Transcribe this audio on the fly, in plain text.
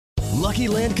Lucky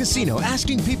Land Casino,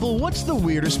 asking people, what's the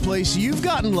weirdest place you've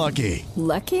gotten lucky?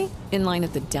 Lucky? In line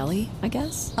at the deli, I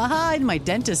guess? Aha, in my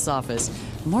dentist's office.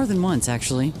 More than once,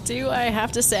 actually. Do I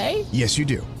have to say? Yes, you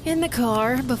do. In the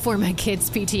car before my kids'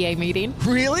 PTA meeting.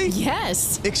 Really?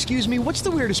 Yes. Excuse me, what's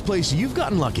the weirdest place you've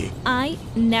gotten lucky? I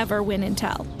never win and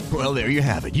tell. Well, there you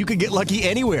have it. You can get lucky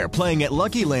anywhere, playing at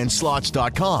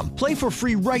LuckyLandSlots.com. Play for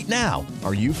free right now.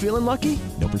 Are you feeling lucky?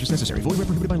 No purchase necessary. Void where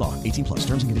prohibited by law. 18 plus.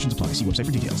 Terms and conditions apply. See website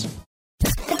for details.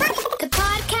 The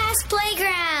Podcast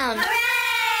Playground. Hooray!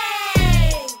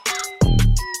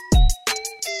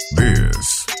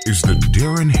 This is the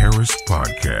Darren Harris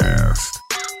Podcast.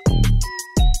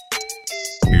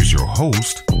 Here's your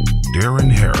host,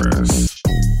 Darren Harris.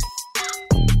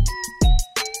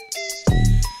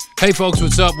 Hey folks,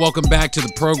 what's up? Welcome back to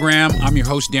the program. I'm your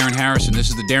host, Darren Harris, and this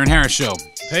is the Darren Harris Show.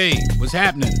 Hey, what's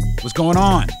happening? What's going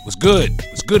on? What's good?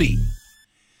 What's goody?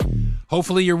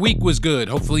 Hopefully your week was good.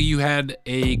 Hopefully you had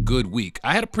a good week.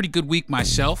 I had a pretty good week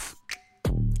myself.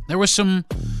 There was some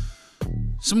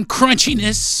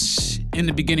crunchiness in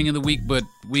the beginning of the week, but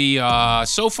we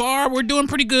so far we're doing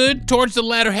pretty good. Towards the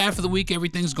latter half of the week,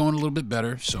 everything's going a little bit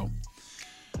better. So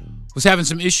was having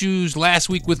some issues last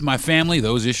week with my family.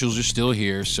 Those issues are still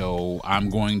here, so I'm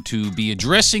going to be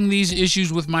addressing these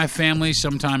issues with my family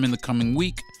sometime in the coming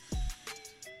week.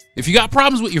 If you got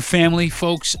problems with your family,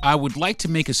 folks, I would like to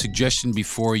make a suggestion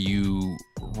before you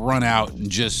run out and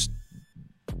just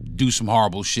do some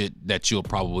horrible shit that you'll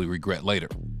probably regret later.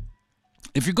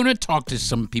 If you're going to talk to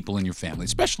some people in your family,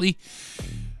 especially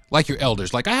like your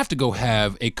elders, like I have to go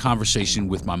have a conversation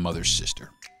with my mother's sister.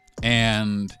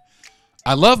 And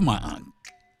I love my aunt.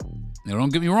 Now,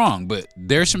 don't get me wrong, but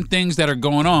there's some things that are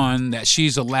going on that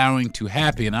she's allowing to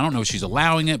happen. And I don't know if she's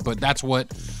allowing it, but that's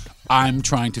what I'm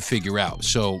trying to figure out.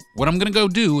 So what I'm going to go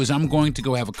do is I'm going to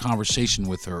go have a conversation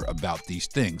with her about these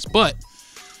things. But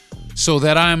so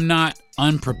that I'm not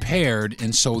unprepared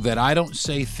and so that I don't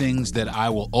say things that I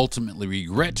will ultimately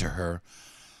regret to her,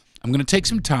 I'm going to take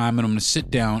some time and I'm going to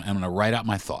sit down and I'm going to write out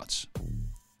my thoughts.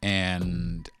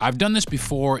 And I've done this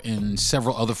before in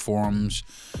several other forums.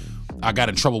 I got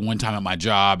in trouble one time at my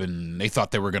job and they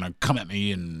thought they were going to come at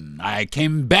me, and I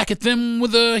came back at them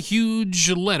with a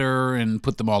huge letter and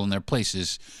put them all in their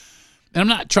places. And I'm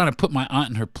not trying to put my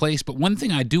aunt in her place, but one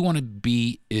thing I do want to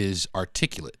be is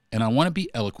articulate, and I want to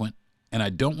be eloquent, and I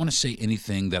don't want to say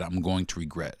anything that I'm going to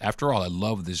regret. After all, I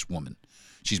love this woman.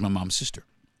 She's my mom's sister.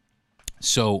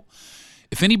 So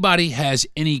if anybody has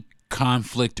any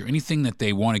conflict or anything that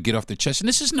they want to get off their chest, and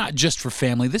this is not just for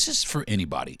family, this is for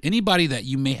anybody that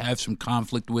you may have some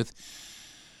conflict with,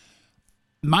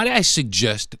 might I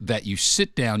suggest that you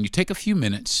sit down, you take a few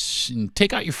minutes and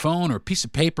take out your phone or a piece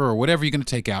of paper or whatever you're going to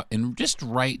take out and just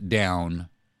write down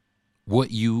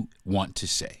what you want to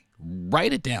say.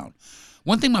 Write it down.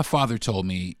 One thing my father told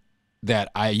me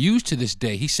that I use to this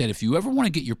day, he said, if you ever want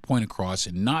to get your point across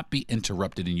and not be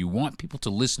interrupted and you want people to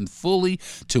listen fully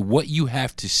to what you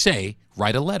have to say,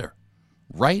 write a letter.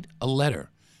 Write a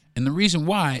letter. And the reason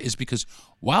why is because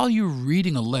while you're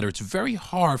reading a letter, it's very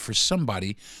hard for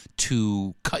somebody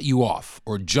to cut you off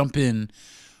or jump in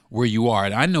where you are.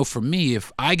 And I know for me,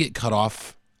 if I get cut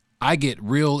off, I get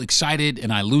real excited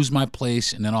and I lose my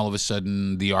place, and then all of a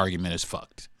sudden the argument is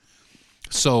fucked.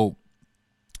 So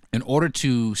in order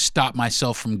to stop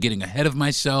myself from getting ahead of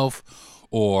myself,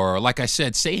 or like I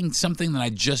said, saying something that I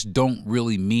just don't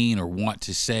really mean or want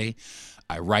to say,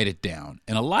 I write it down.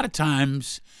 And a lot of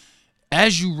times,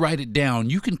 as you write it down,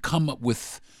 you can come up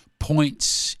with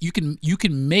points. You can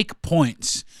make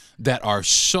points that are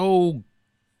so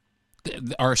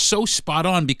spot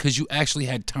on because you actually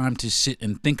had time to sit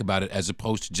and think about it, as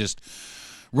opposed to just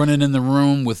running in the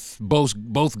room with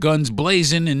both guns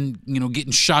blazing and,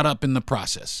 getting shot up in the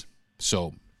process.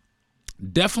 So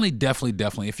definitely,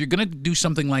 if you're going to do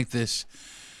something like this,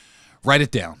 write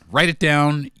it down. Write it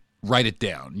down. Write it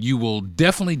down. You will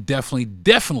definitely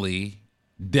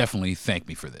thank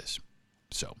me for this.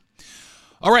 So,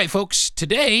 all right, folks,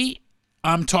 today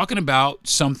I'm talking about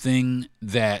something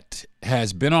that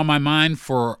has been on my mind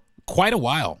for quite a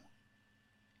while.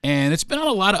 And it's been on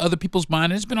a lot of other people's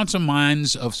minds. It's been on some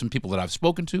minds of some people that I've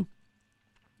spoken to.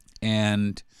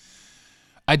 And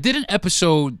I did an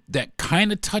episode that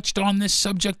kind of touched on this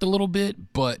subject a little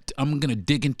bit, but I'm going to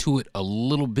dig into it a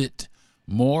little bit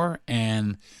more.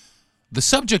 And the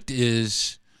subject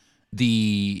is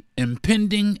the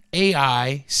impending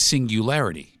AI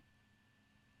singularity.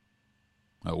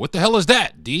 What the hell is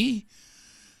that, D?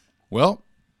 Well,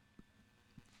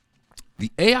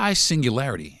 the AI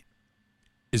singularity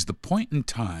is the point in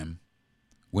time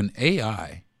when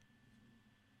AI,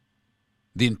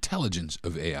 the intelligence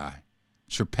of AI,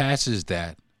 surpasses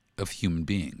that of human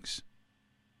beings.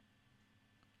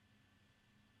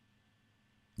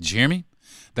 Did you hear me?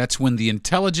 That's when the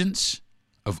intelligence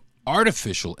of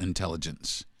artificial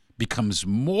intelligence becomes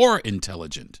more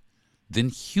intelligent than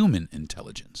human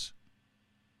intelligence.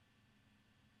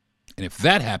 And if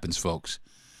that happens, folks,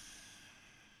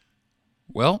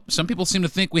 well, some people seem to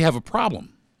think we have a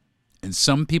problem, and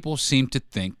some people seem to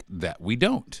think that we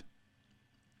don't.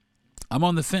 I'm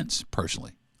on the fence,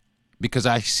 personally, because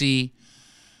I see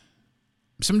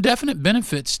some definite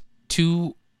benefits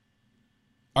to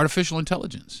artificial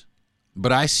intelligence.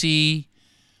 But I see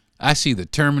the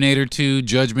Terminator 2,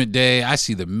 Judgment Day, I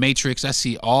see the Matrix, I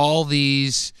see all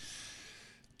these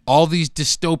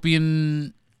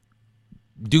dystopian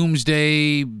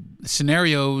doomsday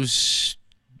scenarios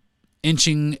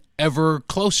inching ever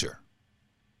closer.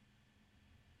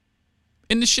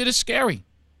 And the shit is scary.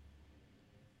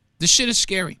 The shit is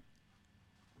scary.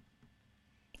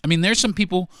 I mean, there's some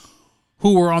people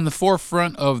who were on the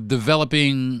forefront of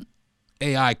developing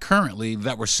AI currently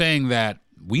that were saying that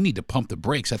we need to pump the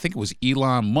brakes. I think it was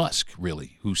Elon Musk,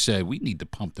 really, who said we need to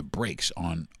pump the brakes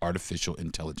on artificial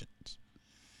intelligence.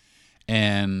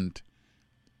 And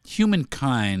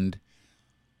humankind,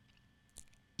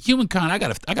 I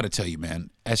gotta tell you,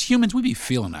 man, as humans, we be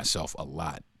feeling ourselves a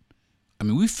lot. I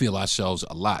mean, we feel ourselves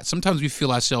a lot. Sometimes we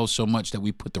feel ourselves so much that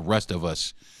we put the rest of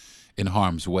us in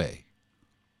harm's way.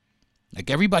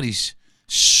 Like, everybody's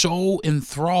so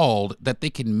enthralled that they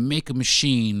can make a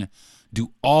machine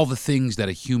do all the things that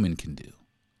a human can do.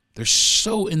 They're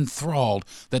so enthralled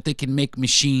that they can make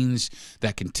machines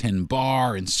that can tend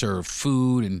bar and serve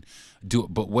food and do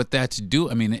it. But what that's do,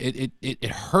 I mean, it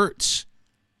hurts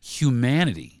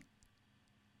humanity.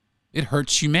 It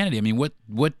hurts humanity. I mean,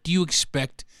 what do you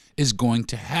expect is going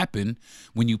to happen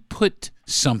when you put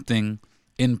something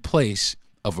in place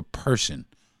of a person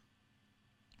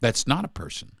that's not a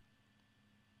person?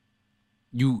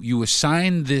 You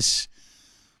assign this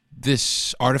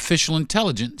artificial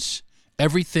intelligence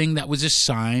everything that was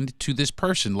assigned to this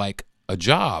person, like a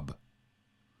job.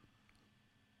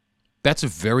 That's a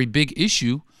very big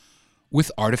issue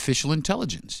with artificial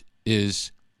intelligence.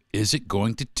 Is it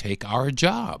going to take our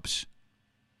jobs?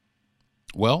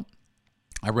 Well,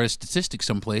 I read a statistic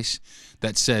someplace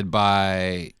that said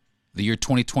by the year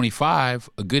 2025,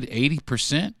 a good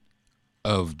 80%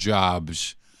 of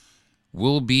jobs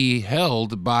will be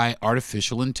held by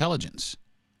artificial intelligence.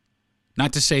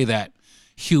 Not to say that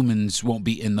humans won't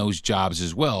be in those jobs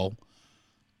as well,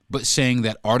 but saying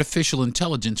that artificial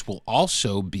intelligence will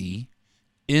also be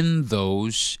in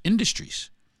those industries.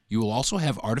 You will also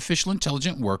have artificial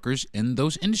intelligent workers in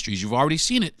those industries. You've already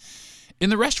seen it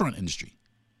in the restaurant industry.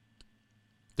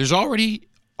 There's already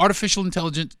artificial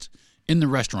intelligence in the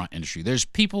restaurant industry. There's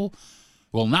people,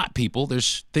 well, not people,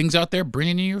 there's things out there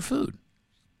bringing you your food.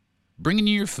 Bringing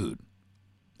you your food.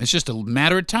 It's just a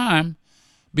matter of time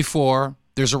before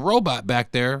there's a robot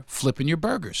back there flipping your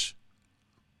burgers.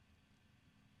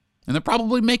 And they'll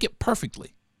probably make it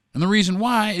perfectly. And the reason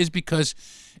why is because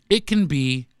it can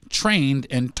be trained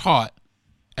and taught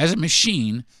as a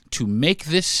machine to make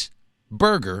this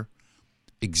burger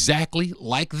exactly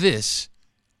like this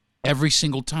every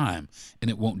single time. And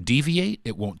it won't deviate.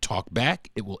 It won't talk back.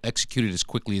 It will execute it as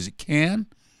quickly as it can.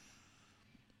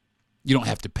 You don't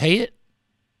have to pay it.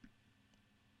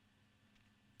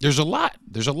 There's a lot.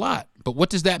 But what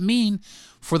does that mean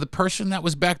for the person that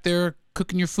was back there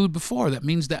cooking your food before? That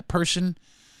means that person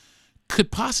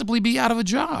could possibly be out of a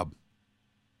job.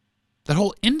 That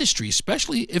whole industry,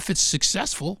 especially if it's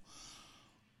successful,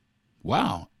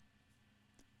 wow.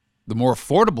 The more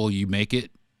affordable you make it,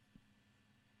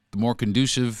 the more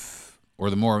conducive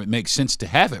or the more it makes sense to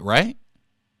have it, right?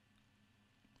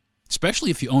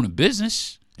 Especially if you own a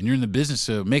business and you're in the business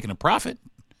of making a profit.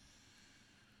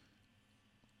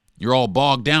 You're all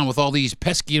bogged down with all these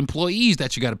pesky employees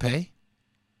that you got to pay.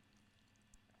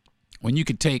 When you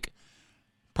could take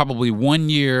probably 1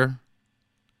 year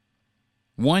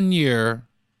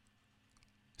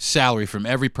salary from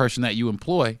every person that you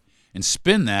employ and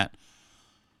spend that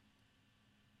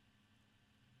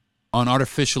on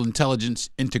artificial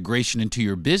intelligence integration into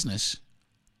your business,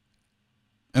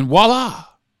 and voila,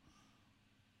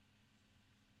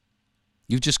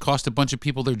 you've just cost a bunch of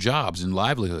people their jobs and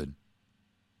livelihood.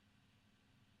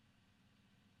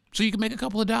 So you can make a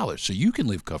couple of dollars so you can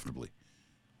live comfortably.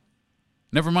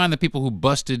 Never mind the people who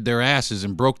busted their asses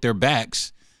and broke their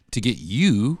backs to get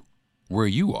you where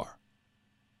you are.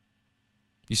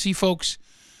 You see, folks,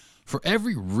 for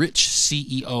every rich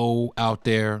CEO out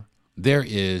there, there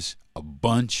is a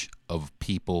bunch of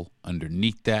people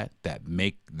underneath that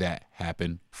make that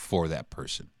happen for that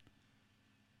person.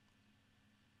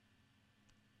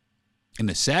 And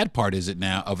the sad part is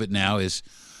is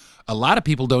a lot of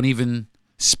people don't even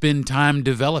spend time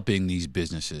developing these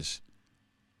businesses.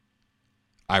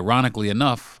 Ironically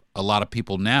enough, a lot of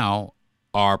people now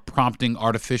are prompting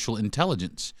artificial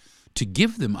intelligence to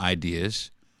give them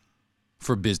ideas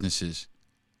for businesses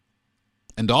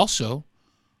and also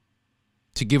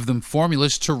to give them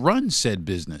formulas to run said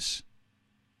business.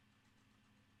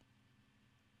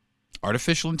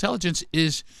 Artificial intelligence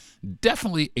is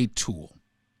definitely a tool.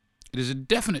 It is a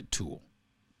definite tool.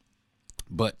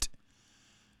 But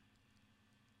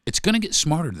it's going to get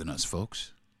smarter than us,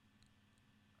 folks.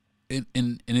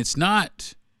 And it's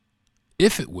not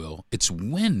if it will, it's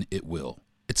when it will.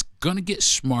 It's going to get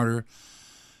smarter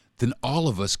than all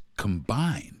of us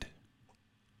combined.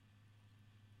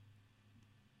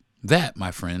 That,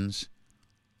 my friends,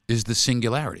 is the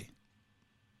singularity.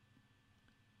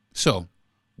 So,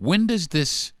 when does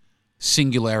this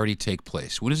singularity take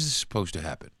place? When is this supposed to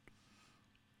happen?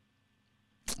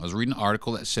 I was reading an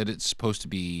article that said it's supposed to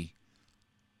be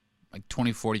like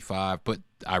 2045, but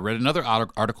I read another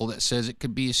article that says it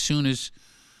could be as soon as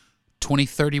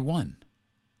 2031.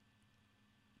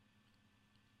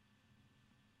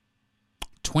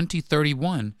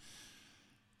 2031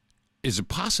 is a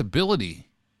possibility,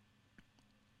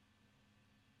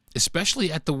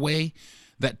 especially at the way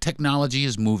that technology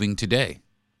is moving today.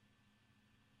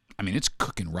 I mean, it's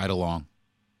cooking right along.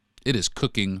 It is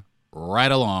cooking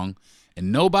right along,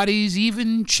 and nobody's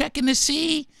even checking to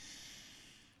see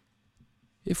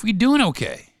if we're doing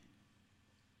okay,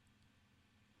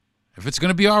 if it's going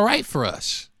to be all right for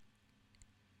us.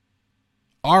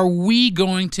 Are we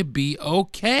going to be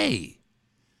okay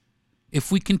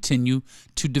if we continue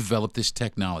to develop this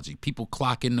technology? People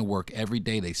clock into work every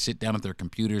day. They sit down at their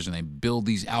computers and they build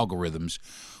these algorithms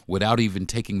without even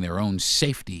taking their own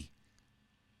safety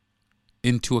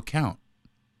into account.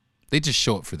 They just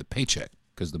show up for the paycheck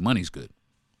because the money's good.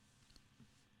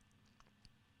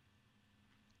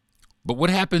 But what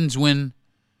happens when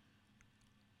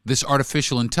this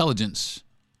artificial intelligence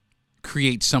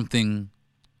creates something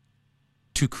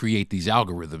to create these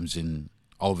algorithms and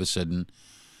all of a sudden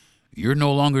you're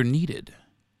no longer needed?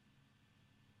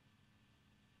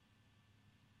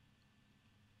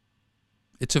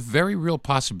 It's a very real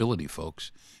possibility,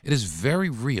 folks. It is very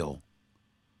real.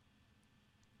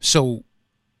 So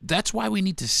that's why we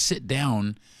need to sit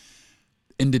down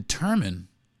and determine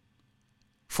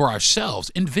for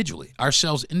ourselves, individually,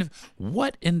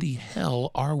 what in the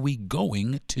hell are we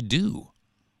going to do?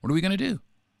 What are we going to do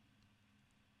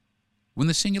when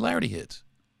the singularity hits?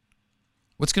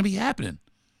 What's going to be happening?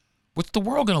 What's the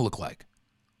world going to look like?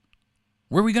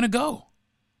 Where are we going to go?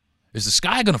 Is the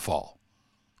sky going to fall?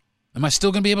 Am I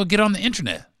still going to be able to get on the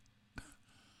internet?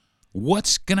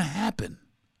 What's going to happen?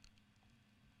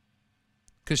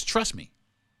 Because trust me,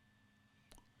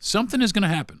 something is going to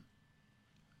happen.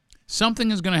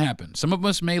 Something is going to happen. Some of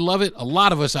us may love it. A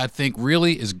lot of us, I think,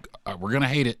 really we're going to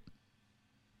hate it.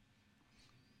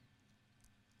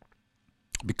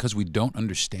 Because we don't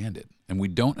understand it. And we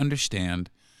don't understand.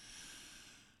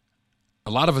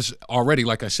 A lot of us already,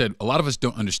 like I said, a lot of us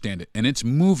don't understand it. And it's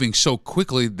moving so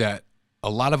quickly that a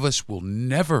lot of us will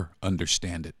never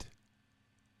understand it.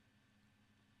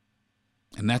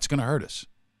 And that's going to hurt us.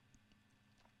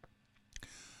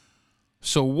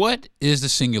 So what is the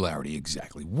singularity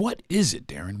exactly? What is it,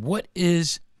 Darren? What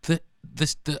is the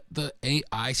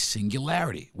AI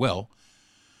singularity? Well,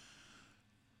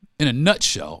 in a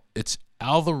nutshell, it's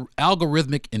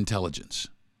algorithmic intelligence.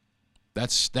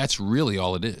 That's really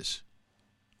all it is.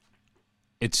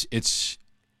 It's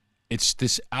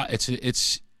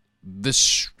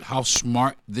this how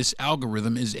smart this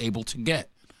algorithm is able to get.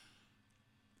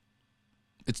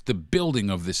 It's the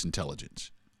building of this intelligence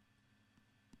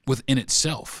within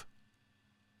itself.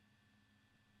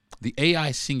 The AI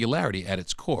singularity at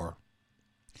its core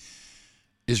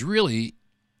is really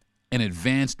an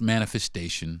advanced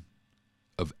manifestation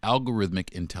of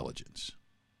algorithmic intelligence.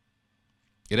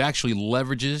 It actually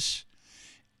leverages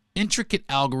intricate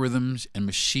algorithms and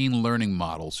machine learning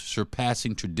models,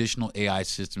 surpassing traditional AI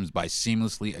systems by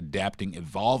seamlessly adapting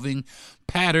evolving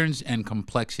patterns and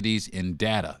complexities in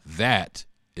data. That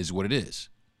is what it is.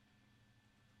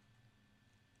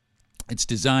 Its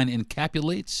design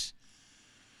encapsulates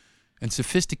a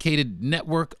sophisticated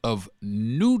network of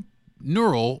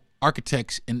neural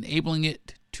architects, enabling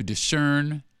it to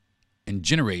discern and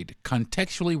generate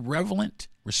contextually relevant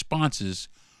responses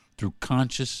through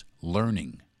conscious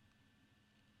learning.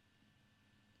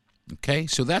 Okay,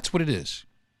 so that's what it is.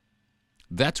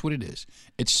 That's what it is.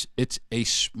 It's a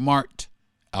smart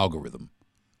algorithm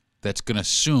that's going to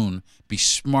soon be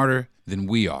smarter than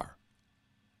we are.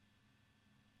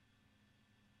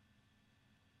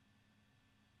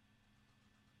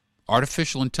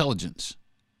 artificial intelligence,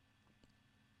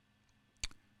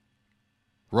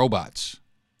 robots,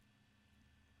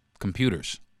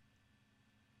 computers.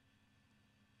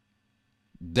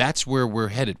 That's where we're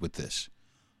headed with this.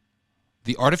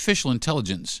 The artificial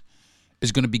intelligence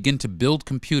is going to begin to build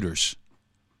computers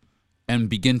and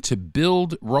begin to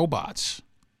build robots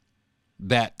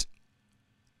that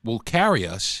will carry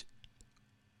us,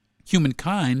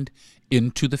 humankind,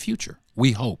 into the future.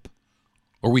 We hope.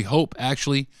 Or we hope,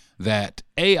 actually, that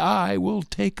AI will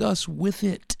take us with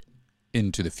it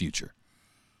into the future.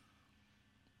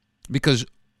 Because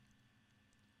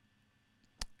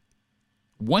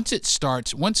once it's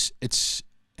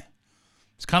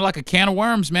kind of like a can of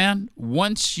worms, man.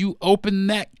 Once you open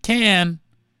that can,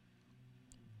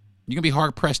 you're going to be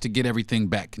hard-pressed to get everything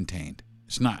back contained.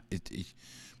 It's not.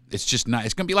 It's just not.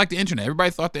 It's going to be like the internet.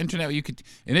 Everybody thought the internet, you could,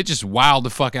 and it just wilded the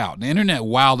fuck out. The internet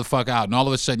wilded the fuck out, and all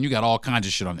of a sudden you got all kinds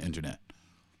of shit on the internet.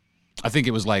 I think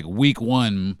it was like week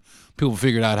 1, people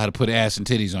figured out how to put ass and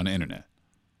titties on the internet.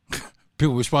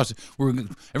 People were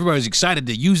everybody was excited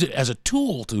to use it as a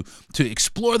tool to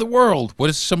explore the world. What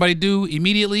does somebody do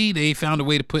immediately? They found a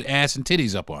way to put ass and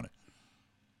titties up on it.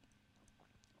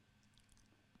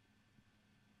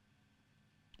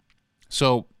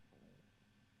 So,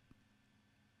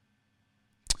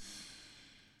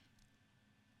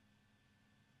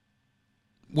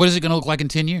 what is it going to look like in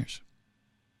 10 years?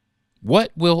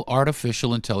 What will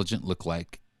artificial intelligence look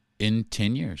like in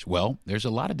 10 years? Well, there's a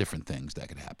lot of different things that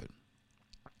could happen.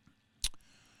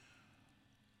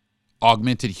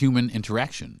 Augmented human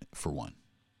interaction, for one.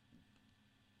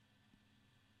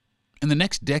 In the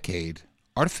next decade,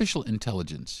 artificial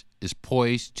intelligence is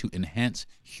poised to enhance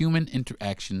human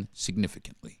interaction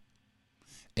significantly.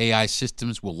 AI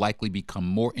systems will likely become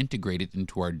more integrated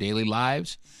into our daily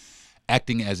lives,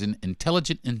 acting as an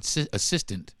intelligent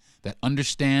assistant that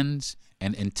understands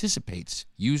and anticipates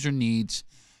user needs,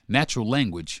 natural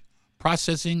language,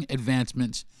 processing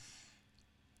advancements,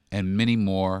 and many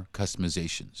more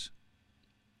customizations.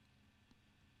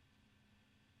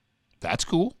 That's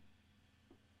cool.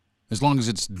 As long as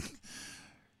it's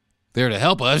there to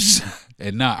help us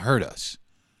and not hurt us.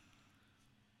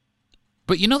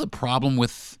 But you know the problem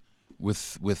with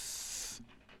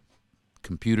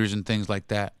computers and things like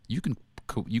that? You can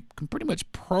pretty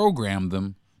much program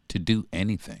them to do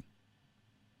anything,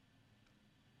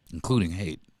 including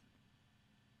hate.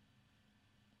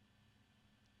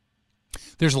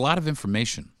 There's a lot of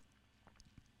information.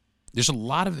 There's a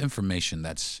lot of information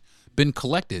that's been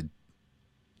collected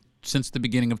since the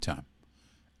beginning of time.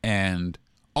 And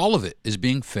all of it is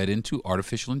being fed into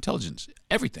artificial intelligence.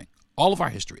 Everything. All of our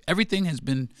history. Everything has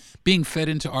been being fed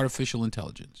into artificial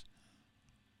intelligence.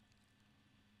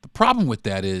 The problem with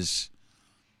that is,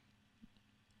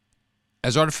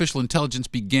 as artificial intelligence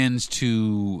begins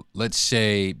to, let's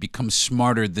say, become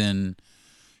smarter than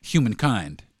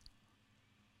humankind,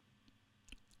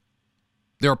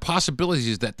 there are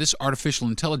possibilities that this artificial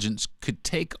intelligence could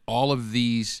take all of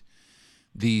this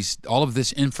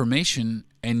information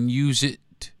and use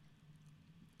it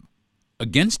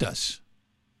against us,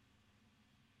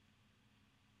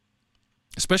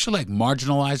 especially like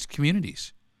marginalized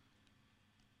communities.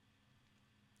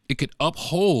 It could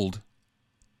uphold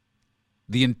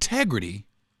the integrity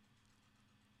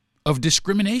of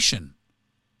discrimination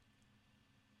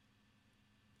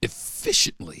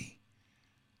efficiently.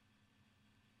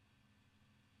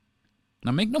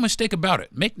 Now, make no mistake about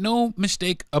it. Make no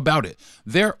mistake about it.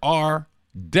 There are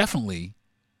definitely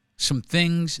some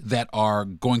things that we're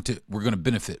going to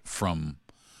benefit from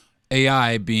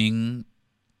AI being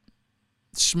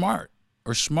smart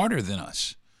or smarter than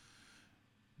us.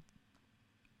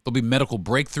 There'll be medical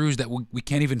breakthroughs that we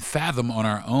can't even fathom on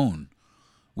our own.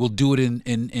 We'll do it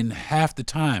in half the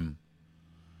time.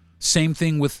 Same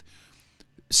thing with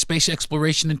space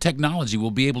exploration and technology.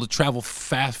 We'll be able to travel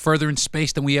further in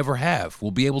space than we ever have.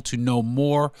 We'll be able to know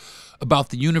more about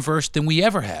the universe than we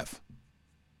ever have.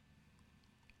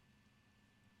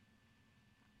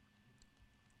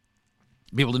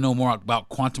 Be able to know more about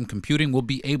quantum computing. We'll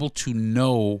be able to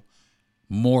know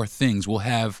more things. We'll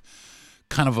have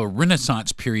kind of a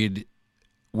renaissance period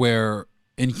where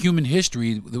in human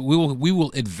history we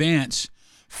will advance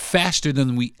faster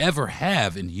than we ever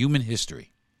have in human history.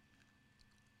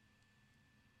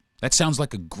 That sounds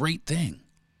like a great thing.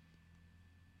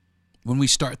 When we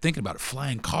start thinking about it,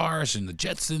 flying cars and the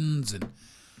Jetsons and,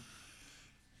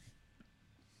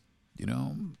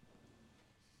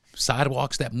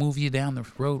 sidewalks that move you down the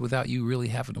road without you really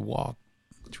having to walk,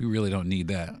 which we really don't need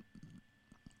that.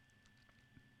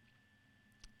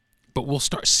 But we'll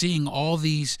start seeing all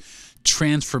these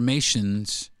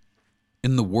transformations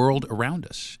in the world around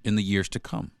us in the years to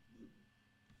come.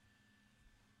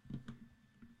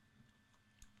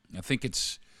 I think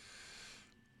it's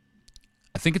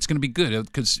going to be good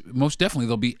because most definitely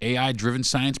there'll be AI-driven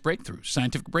scientific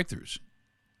breakthroughs.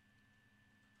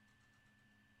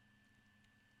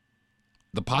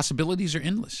 The possibilities are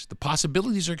endless. The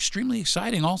possibilities are extremely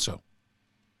exciting also.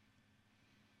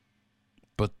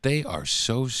 But they are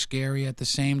so scary at the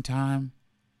same time.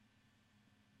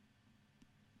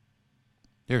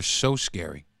 They're so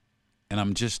scary. And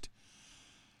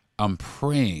I'm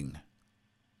praying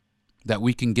that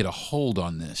we can get a hold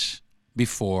on this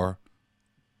before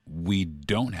we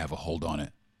don't have a hold on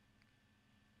it.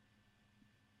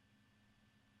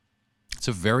 It's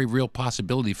a very real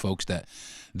possibility, folks, that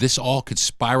this all could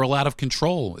spiral out of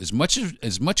control. As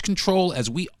much control as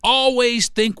we always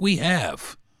think we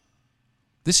have.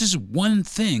 This is one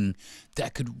thing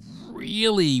that could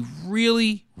really,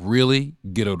 really, really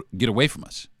get away from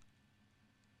us.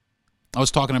 I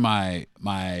was talking to my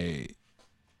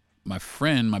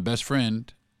best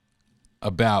friend,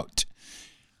 about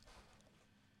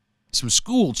some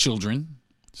school children,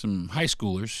 some high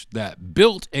schoolers that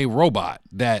built a robot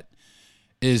that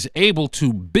is able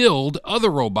to build other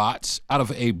robots out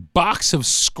of a box of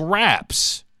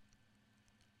scraps.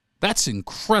 That's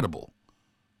incredible.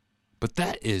 But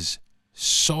that is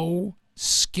so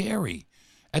scary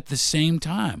at the same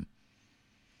time.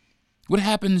 What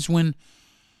happens when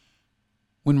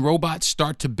robots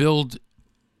start to build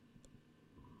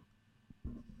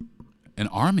an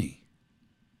army?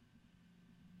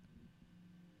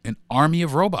 An army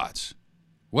of robots.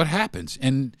 What happens?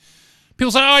 And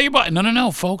people say, oh, you're buying.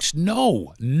 No, folks.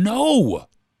 No.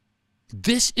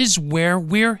 This is where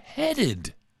we're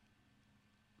headed.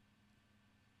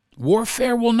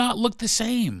 Warfare will not look the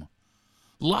same.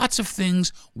 Lots of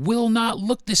things will not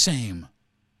look the same.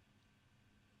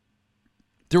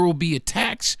 There will be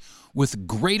attacks with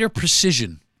greater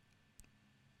precision.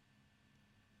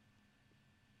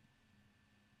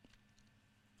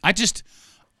 I just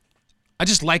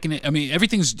liken it. I mean,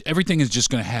 everything is just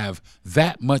going to have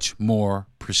that much more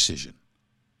precision.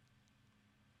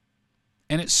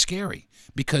 And it's scary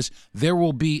because there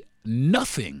will be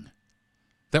nothing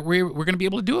that we're going to be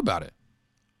able to do about it.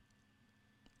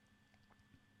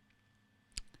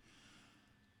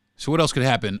 So what else could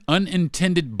happen?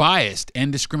 Unintended bias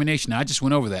and discrimination. Now, I just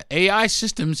went over that. AI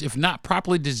systems, if not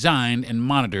properly designed and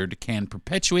monitored, can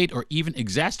perpetuate or even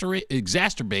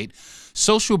exacerbate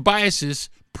social biases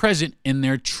present in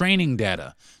their training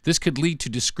data. This could lead to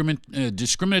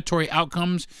discriminatory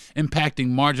outcomes,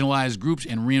 impacting marginalized groups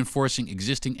and reinforcing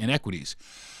existing inequities.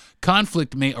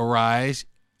 Conflict may arise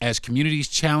as communities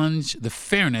challenge the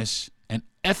fairness and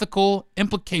ethical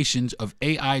implications of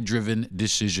AI-driven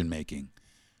decision-making.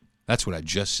 That's what I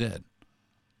just said.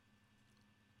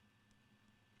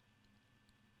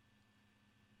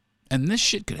 And this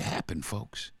shit could happen,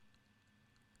 folks.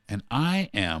 And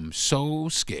I am so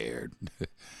scared.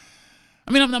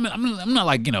 I mean, I'm not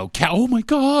like, oh my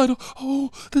God,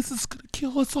 oh, this is gonna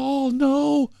kill us all.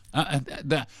 No,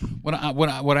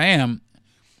 what I am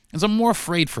is I'm more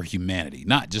afraid for humanity,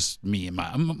 not just me and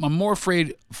I'm more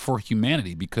afraid for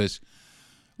humanity because,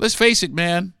 let's face it,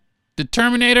 man, the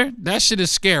Terminator, that shit is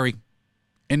scary,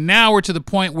 and now we're to the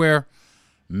point where,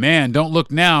 man, don't look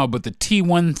now, but the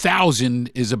T-1000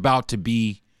 is about to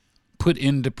be put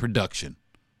into production.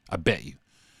 I bet you.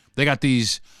 They got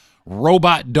these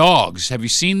robot dogs. Have you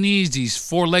seen these? These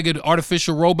four-legged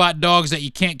artificial robot dogs that you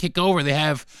can't kick over. They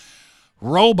have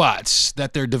robots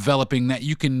that they're developing that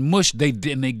you can mush. They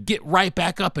get right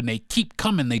back up and they keep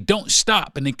coming. They don't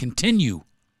stop and they continue.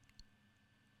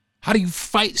 How do you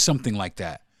fight something like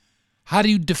that? How do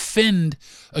you defend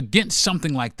against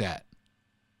something like that?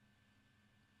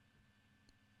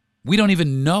 We don't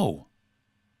even know.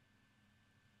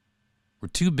 We're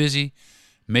too busy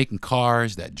making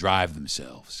cars that drive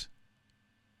themselves.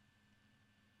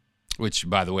 Which,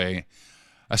 by the way,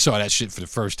 I saw that shit for the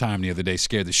first time the other day.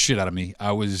 Scared the shit out of me.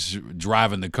 I was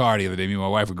driving the car the other day. Me and my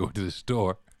wife were going to the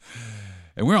store.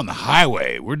 And we're on the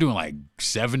highway. We're doing like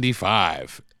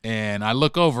 75. And I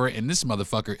look over, and this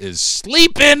motherfucker is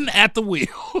sleeping at the wheel.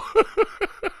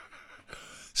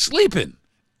 Sleeping.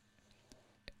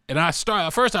 And I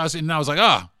was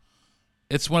like,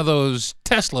 it's one of those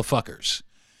Tesla fuckers.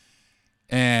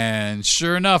 And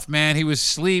sure enough, man, he was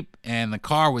asleep, and the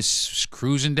car was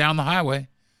cruising down the highway.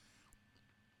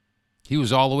 He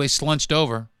was all the way slunched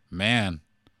over. Man,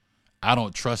 I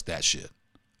don't trust that shit.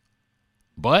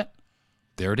 But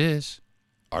there it is,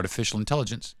 artificial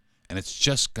intelligence, and it's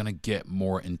just going to get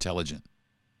more intelligent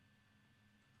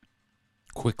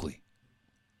quickly.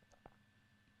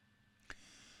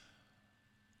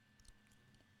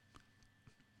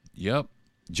 Yep.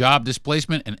 Job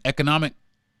displacement and economic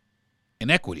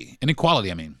inequality.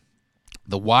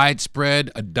 The widespread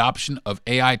adoption of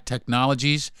AI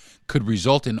technologies could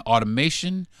result in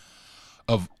automation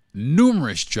of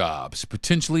numerous jobs,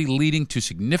 potentially leading to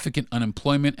significant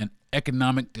unemployment and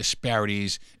economic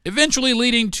disparities, eventually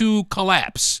leading to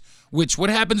collapse. Which, what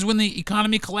happens when the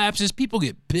economy collapses? People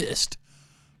get pissed.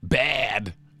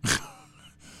 Bad.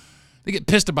 They get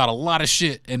pissed about a lot of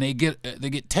shit, and they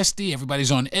get testy.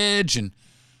 Everybody's on edge, and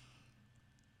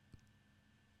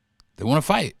they want to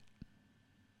fight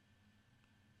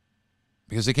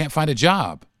because they can't find a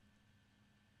job.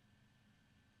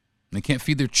 They can't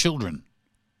feed their children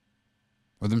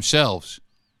or themselves.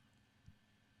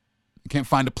 They can't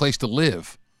find a place to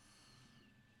live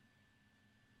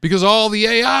because all the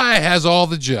AI has all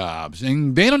the jobs,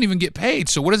 and they don't even get paid.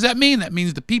 So what does that mean? That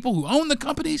means the people who own the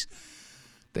companies,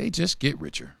 they just get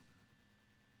richer.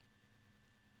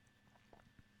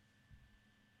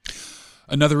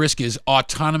 Another risk is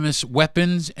autonomous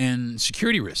weapons and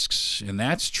security risks, and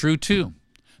that's true too.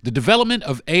 The development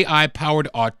of AI-powered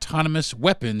autonomous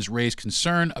weapons raised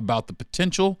concern about the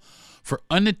potential for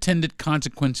unintended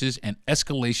consequences and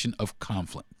escalation of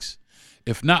conflicts.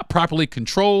 If not properly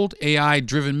controlled,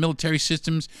 AI-driven military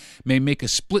systems may make a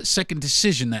split-second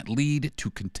decision that lead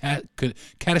to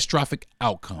catastrophic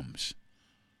outcomes.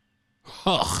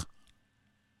 Ugh.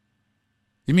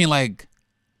 You mean like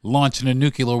launching a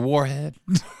nuclear warhead?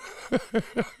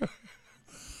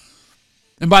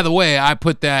 And by the way, I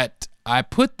put that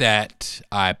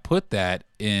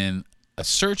in a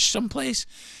search someplace,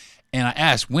 and I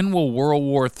asked, when will World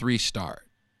War III start?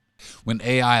 When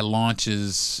AI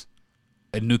launches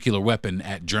a nuclear weapon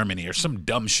at Germany or some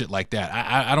dumb shit like that.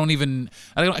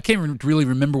 I can't really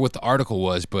remember what the article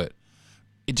was, but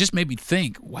it just made me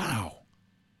think, wow.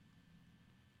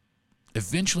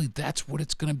 Eventually, that's what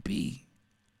it's going to be.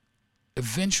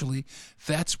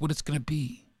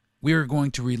 We are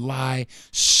going to rely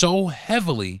so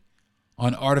heavily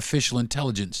on artificial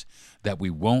intelligence that we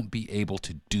won't be able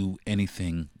to do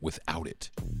anything without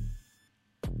it.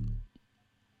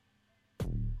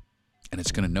 And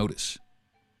it's going to notice.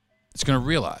 It's going to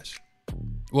realize.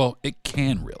 Well, it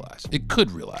can realize. It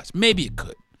could realize. Maybe it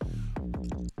could.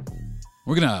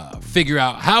 We're going to figure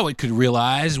out how it could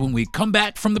realize when we come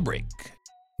back from the break.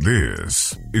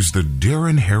 This is the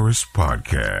Darren Harris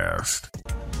Podcast.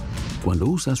 Cuando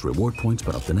usas Reward Points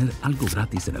para obtener algo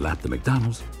gratis en el app de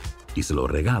McDonald's y se lo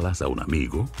regalas a un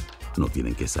amigo, no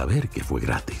tienen que saber que fue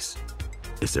gratis.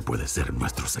 Ese puede ser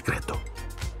nuestro secreto.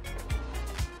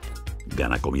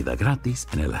 Gana comida gratis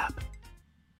en el app.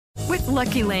 With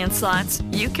Lucky Land Slots,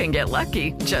 you can get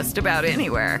lucky just about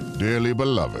anywhere. Dearly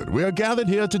beloved, we are gathered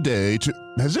here today to...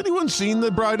 Has anyone seen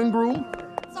the bride and groom?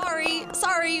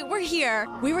 Sorry, we're here.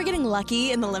 We were getting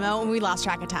lucky in the limo and we lost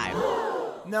track of time.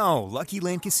 No, Lucky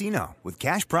Land Casino, with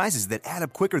cash prizes that add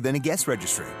up quicker than a guest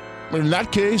registry. In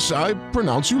that case, I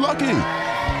pronounce you lucky.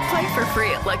 Play for free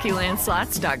at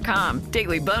LuckyLandSlots.com.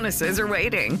 Daily bonuses are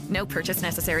waiting. No purchase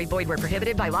necessary. Void where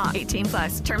prohibited by law.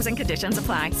 18+. Terms and conditions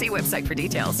apply. See website for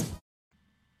details.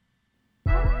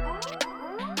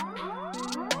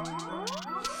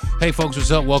 Hey folks, what's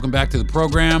up? Welcome back to the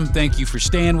program. Thank you for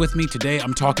staying with me. Today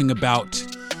I'm talking about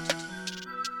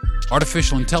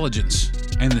artificial intelligence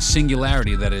and the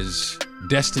singularity that is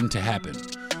destined to happen.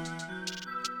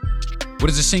 What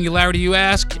is a singularity, you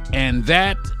ask? And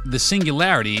the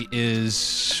singularity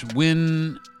is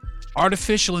when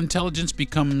artificial intelligence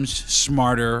becomes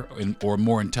smarter or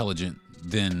more intelligent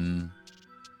than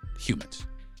humans.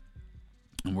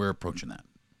 And we're approaching that.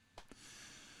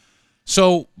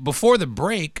 So before the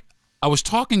break, I was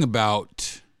talking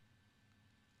about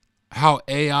how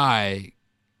AI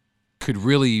could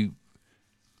really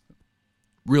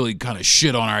kind of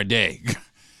shit on our day.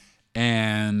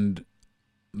 And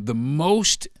you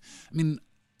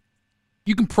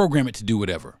can program it to do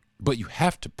whatever, but you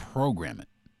have to program it.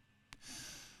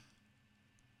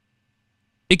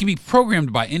 It can be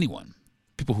programmed by anyone.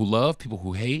 People who love, people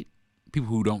who hate, people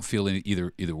who don't feel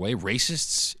either way,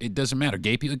 racists, it doesn't matter.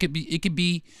 Gay people, it could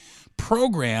be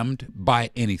programmed by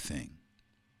anything.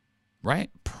 Right?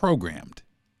 Programmed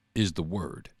is the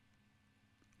word.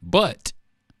 But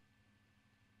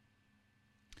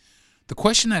the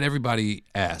question that everybody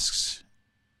asks,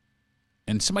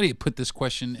 and somebody had put this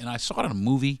question, and I saw it in a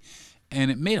movie,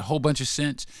 and it made a whole bunch of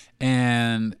sense.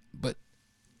 But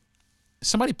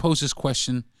somebody posed this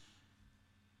question,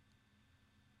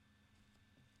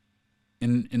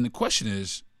 and the question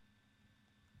is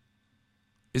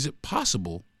it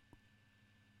possible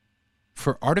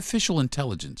for artificial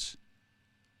intelligence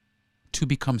to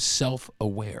become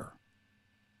self-aware?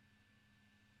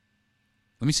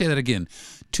 Let me say that again.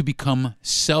 To become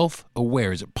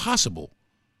self-aware. Is it possible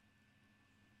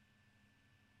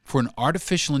for an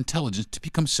artificial intelligence to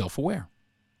become self-aware?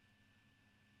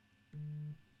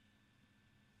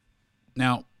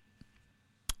 Now,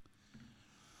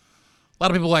 a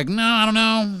lot of people are like, no, I don't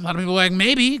know. A lot of people are like,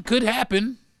 maybe, it could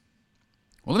happen.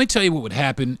 Well, let me tell you what would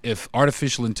happen if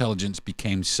artificial intelligence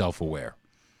became self-aware.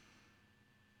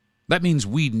 That means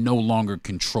we no longer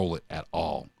control it at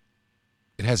all.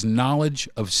 It has knowledge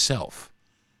of self,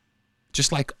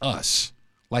 just like us,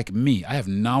 like me. I have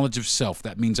knowledge of self.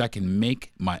 That means I can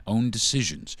make my own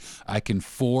decisions. I can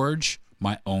forge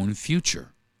my own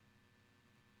future.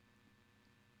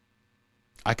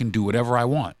 I can do whatever I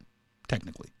want,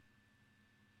 technically.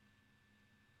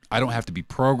 I don't have to be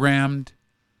programmed.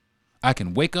 I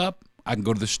can wake up, I can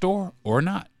go to the store or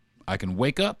not. I can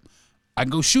wake up, I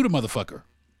can go shoot a motherfucker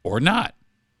or not.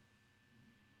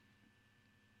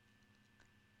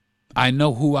 I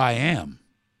know who I am.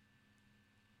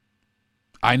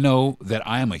 I know that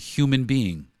I am a human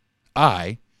being.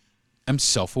 I am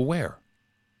self-aware.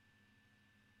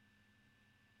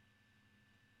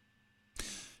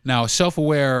 Now,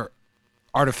 self-aware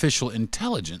artificial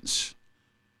intelligence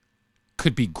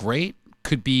could be great,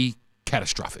 could be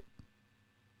catastrophic.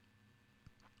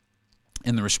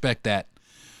 In the respect that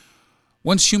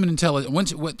once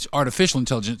artificial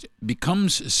intelligence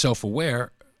becomes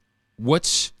self-aware,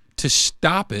 what's to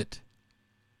stop it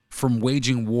from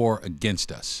waging war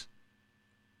against us?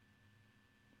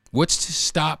 What's to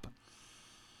stop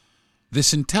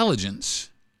this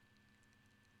intelligence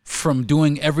from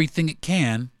doing everything it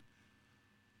can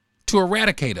to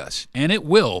eradicate us? And it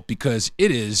will, because it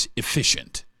is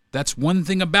efficient. That's one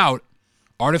thing about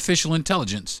artificial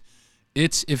intelligence.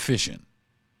 It's efficient.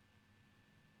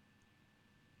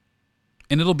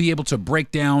 And it'll be able to break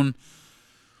down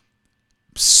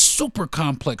super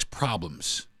complex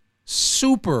problems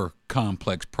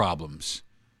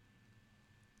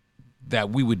that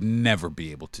we would never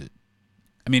be able to.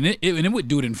 I mean, it would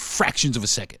do it in fractions of a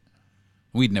second.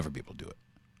 We'd never be able to do it.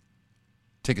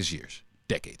 Take us years,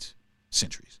 decades,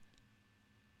 centuries.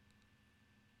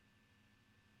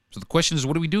 So the question is,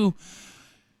 what do we do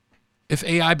if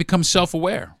AI becomes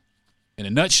self-aware? In a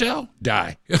nutshell,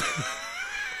 die.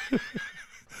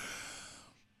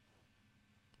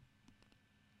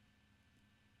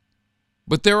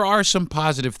 But there are some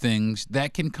positive things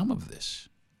that can come of this.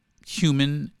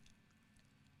 Human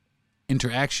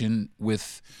interaction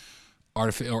with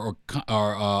artificial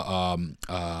or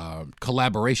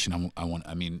collaboration.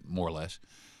 I mean, more or less.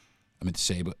 I meant to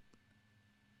say, but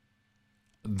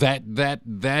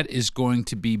that is going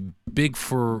to be big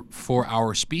for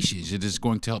our species. It is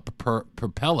going to help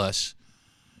propel us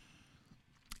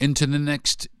into the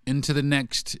next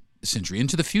century,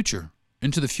 into the future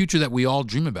that we all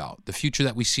dream about, the future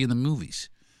that we see in the movies.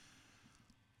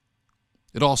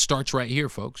 It all starts right here,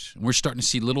 folks. We're starting to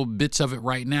see little bits of it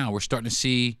right now. We're starting to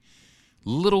see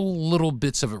little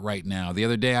bits of it right now. The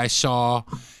other day I saw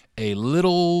a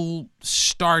little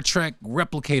Star Trek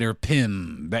replicator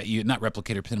pin but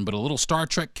a little Star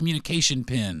Trek communication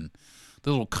pin,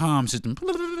 the little comm system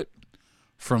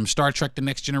from Star Trek The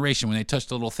Next Generation, when they touched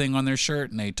the little thing on their shirt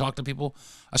and they talk to people.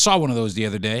 I saw one of those the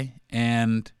other day,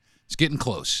 and it's getting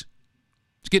close.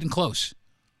 It's getting close.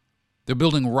 They're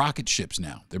building rocket ships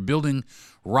now. They're building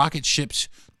rocket ships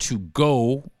to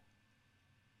go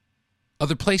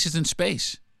other places in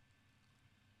space.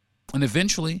 And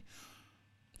eventually,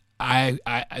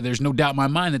 there's no doubt in my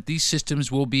mind that these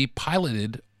systems will be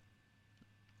piloted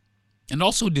and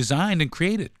also designed and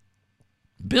created,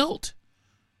 built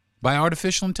by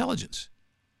artificial intelligence.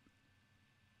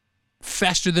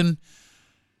 Faster than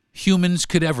humans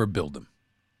could ever build them.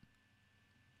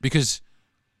 Because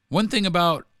one thing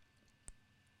about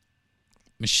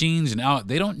machines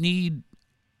they don't need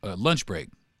a lunch break.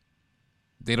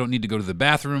 They don't need to go to the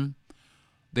bathroom.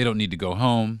 They don't need to go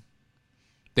home.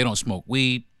 They don't smoke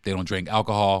weed. They don't drink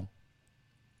alcohol.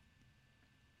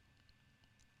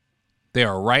 They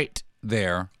are right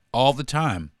there all the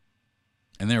time,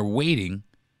 and they're waiting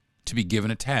to be given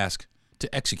a task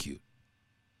to execute.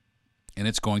 And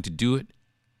it's going to do it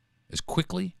as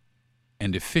quickly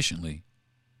and efficiently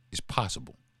as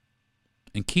possible.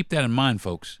 And keep that in mind,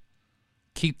 folks.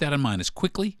 Keep that in mind, as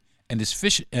quickly and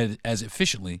as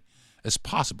efficiently as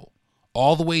possible,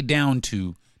 all the way down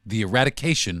to the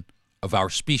eradication of our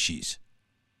species.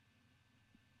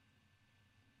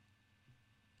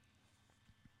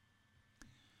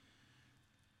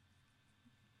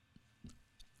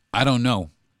 I don't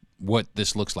know what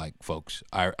this looks like, folks.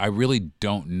 I really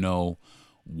don't know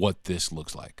what this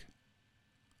looks like.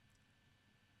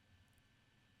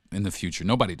 in the future.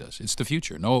 Nobody does. It's the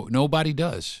future. Nobody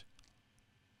does.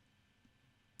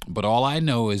 But all I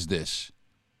know is this.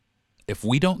 If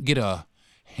we don't get a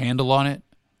handle on it,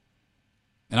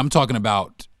 and I'm talking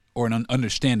about, or an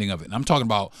understanding of it, and I'm talking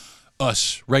about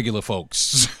us regular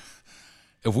folks,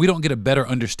 if we don't get a better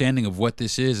understanding of what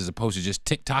this is as opposed to just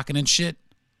tick-tocking and shit,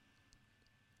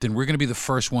 then we're going to be the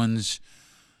first ones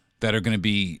that are going to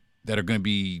be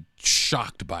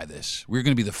shocked by this. We're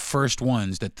going to be the first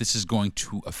ones that this is going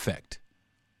to affect.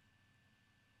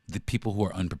 The people who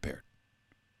are unprepared.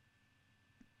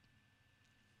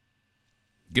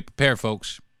 Get prepared,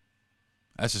 folks.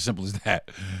 That's as simple as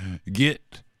that.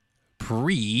 Get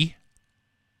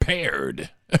prepared.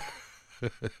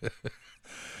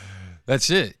 That's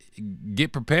it.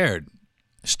 Get prepared.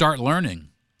 Start learning.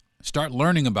 Start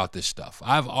learning about this stuff.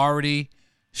 I've already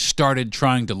started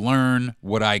trying to learn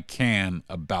what I can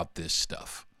about this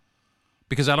stuff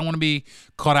because I don't want to be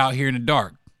caught out here in the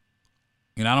dark.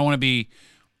 I don't want to be,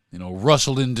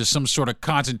 rustled into some sort of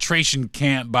concentration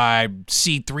camp by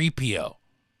C-3PO.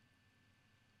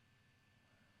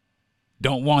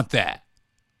 Don't want that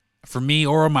for me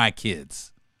or my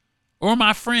kids or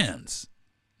my friends.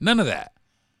 None of that.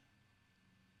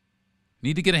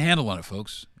 Need to get a handle on it,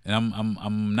 folks. And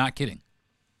I'm not kidding.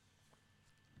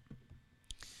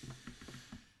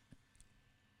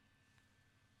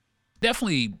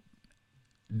 Definitely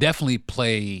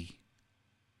play.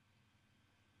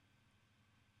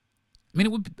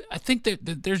 I think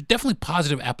that there's definitely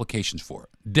positive applications for it.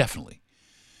 Definitely.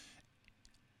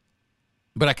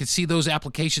 But I could see those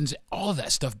applications, all of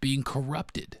that stuff being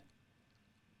corrupted.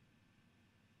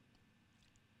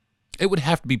 It would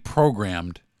have to be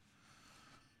programmed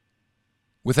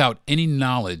without any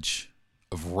knowledge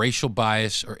of racial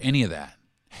bias or any of that.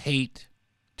 Hate,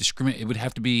 discrimination. It would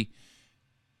have to be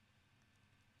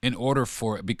in order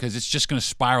for it, because it's just going to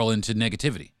spiral into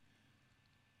negativity.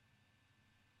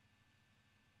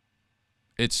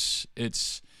 It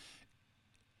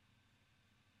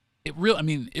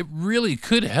really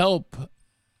could help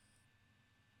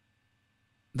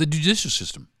the judicial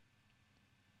system.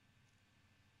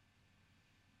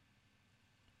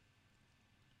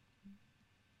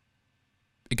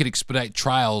 It could expedite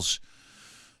trials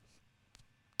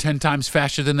 10 times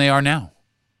faster than they are now.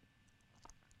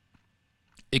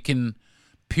 It can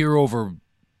peer over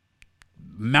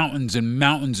mountains and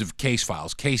mountains of case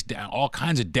files, all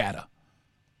kinds of data,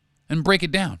 and break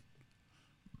it down.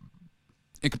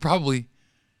 It could probably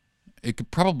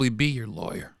be your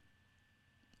lawyer.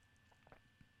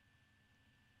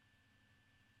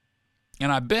 And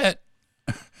I bet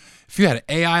if you had an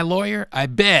AI lawyer, I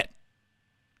bet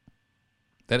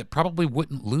that it probably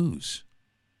wouldn't lose.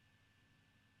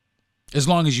 As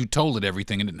long as you told it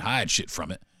everything and didn't hide shit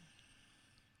from it.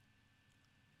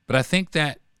 But I think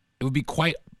that it would be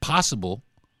quite possible,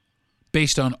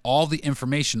 based on all the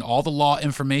information, all the law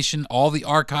information, all the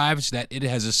archives that it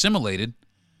has assimilated,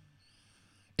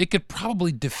 it could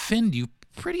probably defend you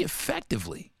pretty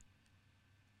effectively.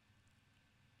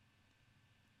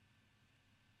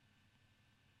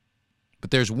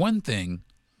 But there is one thing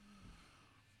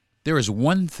that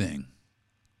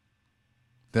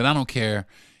I don't care.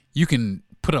 You can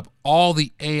put up all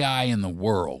the AI in the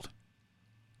world.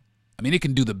 It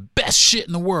can do the best shit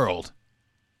in the world.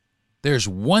 There's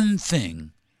one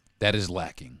thing that is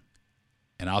lacking.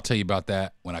 And I'll tell you about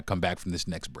that when I come back from this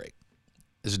next break.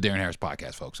 This is Darren Harris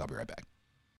Podcast, folks. I'll be right back.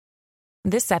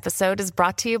 This episode is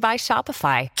brought to you by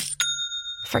Shopify.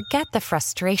 Forget the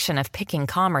frustration of picking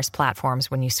commerce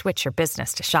platforms when you switch your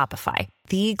business to Shopify,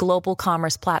 the global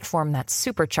commerce platform that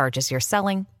supercharges your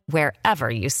selling wherever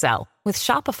you sell. With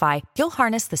Shopify, you'll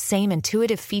harness the same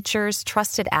intuitive features,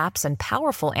 trusted apps, and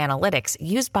powerful analytics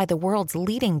used by the world's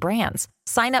leading brands.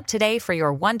 Sign up today for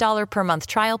your $1 per month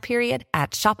trial period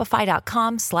at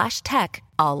shopify.com/tech,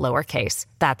 all lowercase.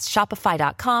 That's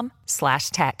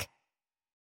shopify.com/tech.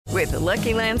 With the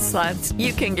Lucky Land Slots,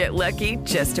 you can get lucky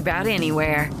just about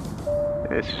anywhere.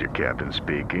 This is your captain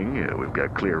speaking. We've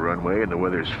got clear runway and the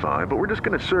weather's fine, but we're just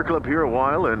going to circle up here a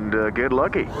while and get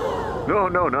lucky. No,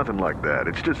 nothing like that.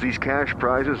 It's just these cash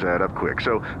prizes add up quick.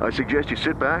 So I suggest you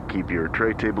sit back, keep your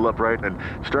tray table upright, and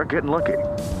start getting lucky.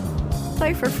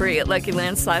 Play for free at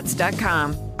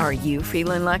LuckyLandSlots.com. Are you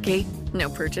feeling lucky? No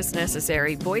purchase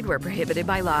necessary. Void where prohibited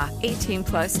by law.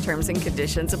 18+ terms and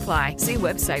conditions apply. See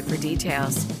website for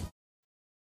details.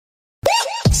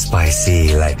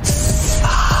 Spicy like...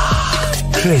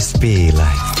 crispy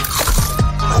like...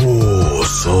 oh,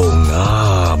 so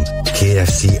ngam.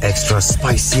 KFC extra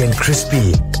spicy and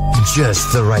crispy.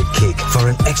 Just the right kick for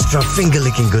an extra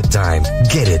finger-licking good time.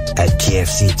 Get it at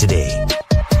KFC today.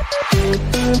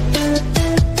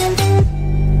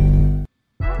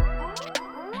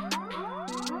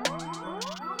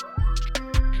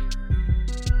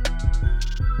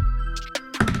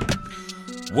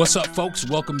 What's up, folks?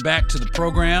 Welcome back to the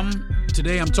program.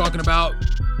 Today I'm talking about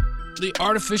the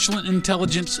artificial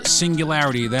intelligence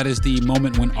singularity. That is the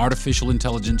moment when artificial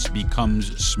intelligence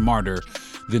becomes smarter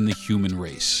than the human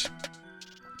race.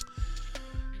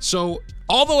 So,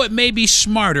 although it may be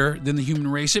smarter than the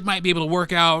human race, it might be able to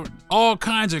work out all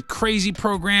kinds of crazy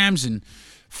programs and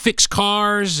fix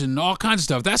cars and all kinds of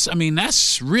stuff.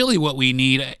 That's really what we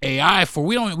need AI for.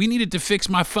 We need it to fix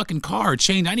my fucking car.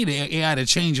 I need AI to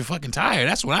change a fucking tire.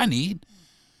 That's what I need.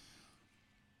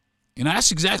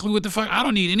 That's exactly what the fuck. I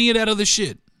don't need any of that other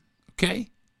shit. Okay?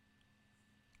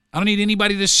 I don't need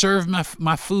anybody to serve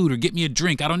my food or get me a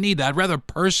drink. I don't need that. I'd rather a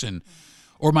person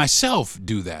or myself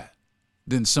do that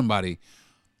than somebody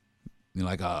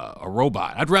like a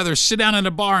robot. I'd rather sit down at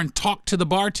a bar and talk to the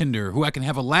bartender who I can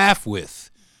have a laugh with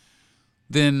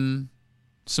than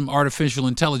some artificial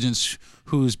intelligence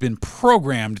who's been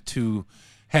programmed to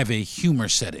have a humor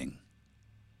setting.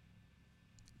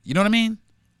 You know what I mean?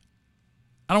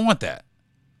 I don't want that.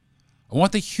 I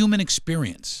want the human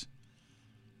experience.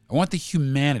 I want the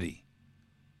humanity.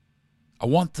 I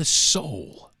want the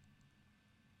soul.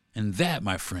 And that,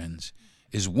 my friends,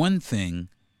 is one thing,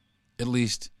 at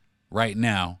least right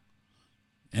now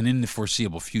and in the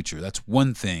foreseeable future, that's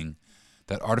one thing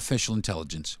that artificial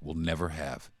intelligence will never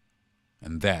have.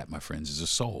 And that, my friends, is a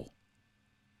soul.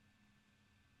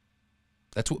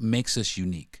 That's what makes us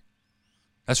unique.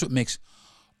 That's what makes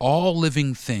all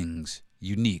living things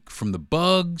unique, from the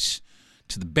bugs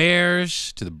to the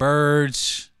bears to the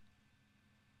birds.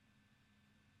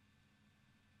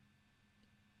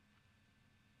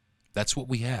 That's what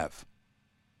we have.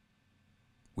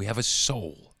 We have a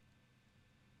soul.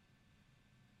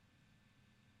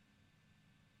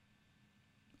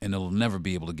 And it'll never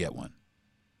be able to get one.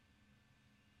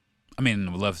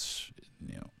 Unless,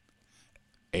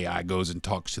 AI goes and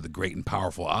talks to the great and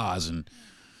powerful Oz and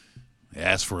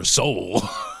asks for a soul.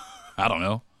 I don't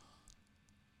know.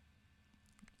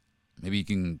 Maybe you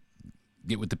can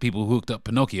get with the people who hooked up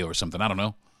Pinocchio or something. I don't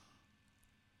know.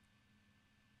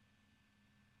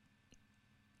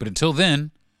 But until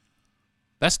then,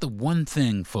 that's the one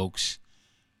thing, folks,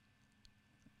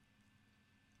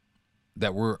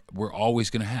 that we're always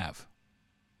going to have.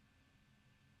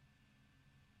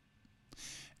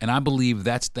 And I believe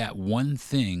that's that one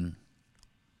thing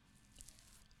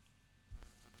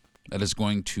that is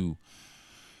going to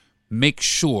make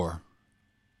sure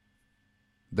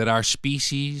that our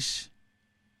species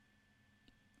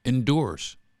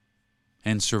endures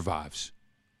and survives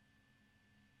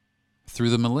through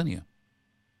the millennia.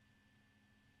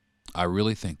 I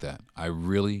really think that. I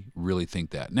really, really think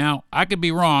that. Now, I could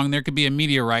be wrong. There could be a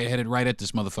meteorite headed right at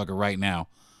this motherfucker right now.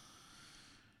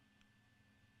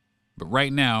 But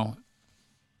right now,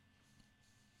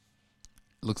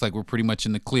 it looks like we're pretty much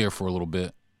in the clear for a little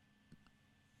bit.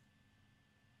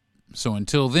 So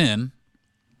until then,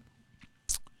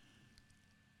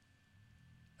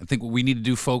 I think what we need to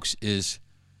do, folks, is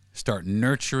start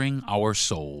nurturing our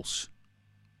souls.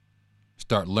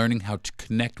 Start learning how to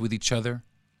connect with each other.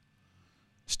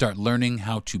 Start learning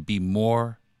how to be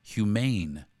more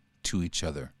humane to each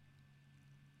other.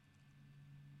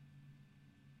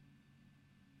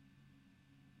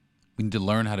 We need to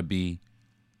learn how to be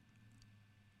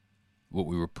what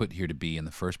we were put here to be in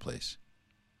the first place,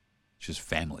 which is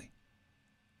family.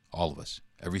 All of us,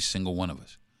 every single one of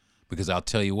us. Because I'll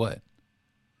tell you what,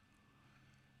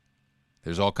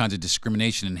 there's all kinds of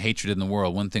discrimination and hatred in the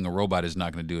world. One thing a robot is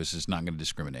not going to do is it's not going to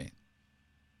discriminate.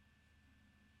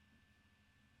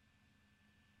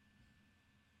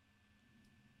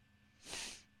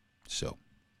 So,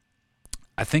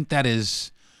 I think that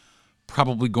is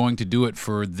probably going to do it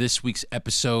for this week's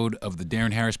episode of the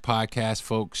Darren Harris Podcast,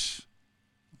 folks.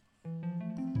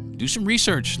 Do some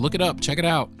research. Look it up. Check it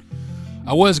out.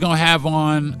 I was going to have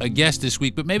on a guest this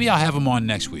week, but maybe I'll have him on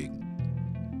next week.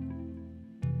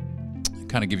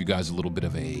 Kind of give you guys a little bit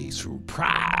of a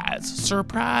surprise.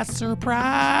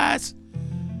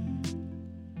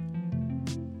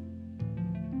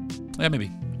 Yeah, maybe.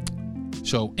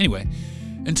 So, anyway,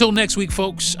 until next week,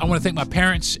 folks, I want to thank my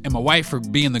parents and my wife for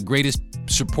being the greatest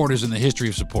supporters in the history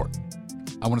of support.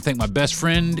 I want to thank my best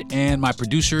friend and my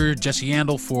producer, Jesse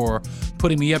Yandel, for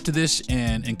putting me up to this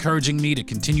and encouraging me to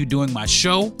continue doing my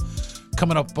show.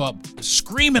 Coming up,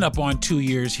 screaming up on 2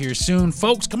 years here soon.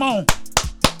 Folks, come on.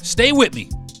 Stay with me.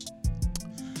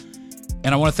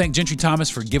 And I want to thank Gentry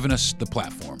Thomas for giving us the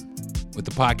platform with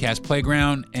the Podcast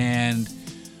Playground. And,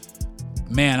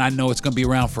 man, I know it's going to be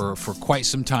around for quite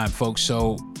some time, folks.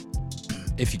 So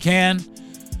if you can,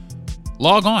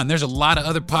 log on. There's a lot of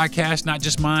other podcasts, not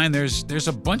just mine. There's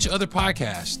a bunch of other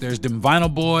podcasts. There's them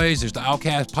Vinyl Boys. There's the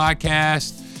Outcast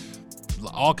Podcast.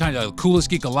 all kinds of Coolest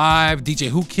Geek Alive, DJ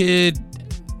Who Kid.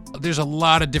 There's a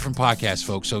lot of different podcasts,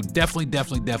 folks. So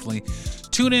definitely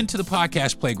tune into the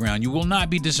podcast playground. You will not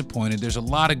be disappointed. There's a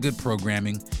lot of good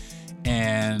programming.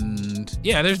 And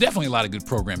yeah, there's definitely a lot of good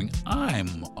programming.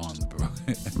 I'm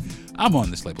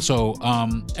on this label. So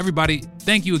everybody,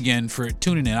 thank you again for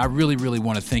tuning in. I really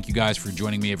want to thank you guys for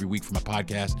joining me every week for my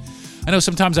podcast. I know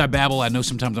sometimes I babble. I know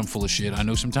sometimes I'm full of shit. I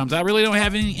know sometimes I really don't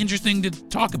have anything interesting to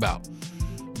talk about.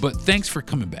 But thanks for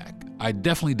coming back. I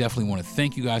definitely want to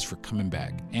thank you guys for coming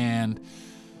back. And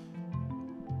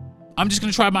I'm just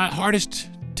going to try my hardest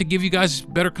to give you guys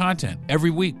better content every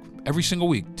week, every single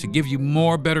week, to give you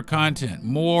more better content,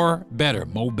 more better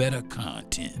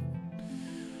content.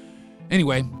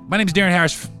 Anyway, my name is Darren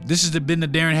Harris. This has been the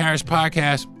Darren Harris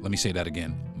Podcast. Let me say that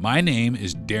again. My name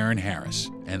is Darren Harris,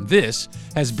 and this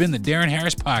has been the Darren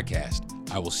Harris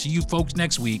Podcast. I will see you folks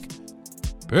next week.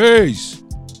 Peace.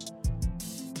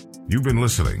 You've been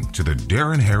listening to the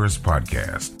Darren Harris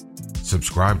Podcast.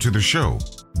 Subscribe to the show,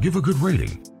 give a good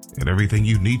rating, and everything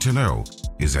you need to know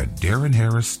is at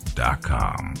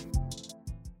DarrenHarris.com.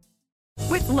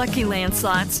 With Lucky Land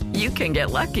Slots, you can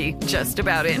get lucky just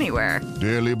about anywhere.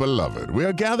 Dearly beloved, we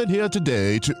are gathered here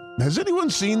today to... Has anyone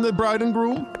seen the bride and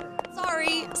groom?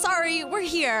 Sorry, we're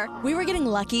here. We were getting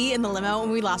lucky in the limo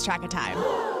and we lost track of time.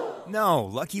 No,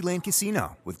 Lucky Land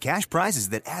Casino, with cash prizes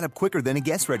that add up quicker than a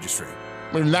guest registry.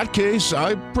 In that case,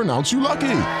 I pronounce you lucky.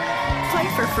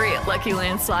 Play for free at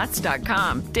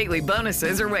LuckyLandSlots.com. Daily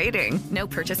bonuses are waiting. No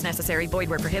purchase necessary. Void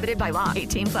where prohibited by law.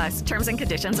 18+. Terms and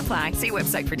conditions apply. See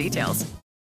website for details.